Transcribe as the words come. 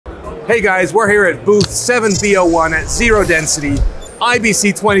Hey guys, we're here at booth 7B01 at Zero Density,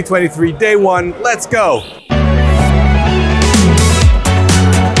 IBC 2023, day one. Let's go.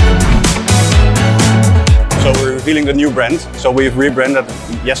 So we're revealing the new brand. So we've rebranded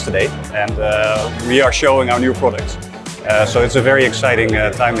yesterday and we are showing our new products. So it's a very exciting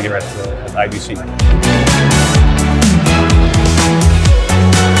time here at IBC.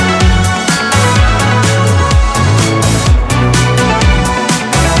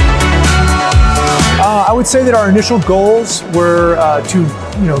 I would say that our initial goals were to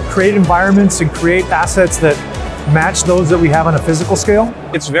create environments and create assets that match those that we have on a physical scale.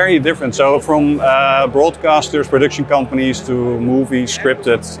 It's very different. So from broadcasters, production companies to movies,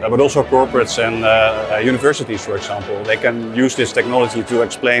 scripted, but also corporates and universities, for example. They can use this technology to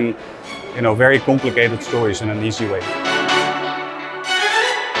explain very complicated stories in an easy way.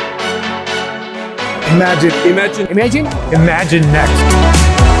 Imagine next.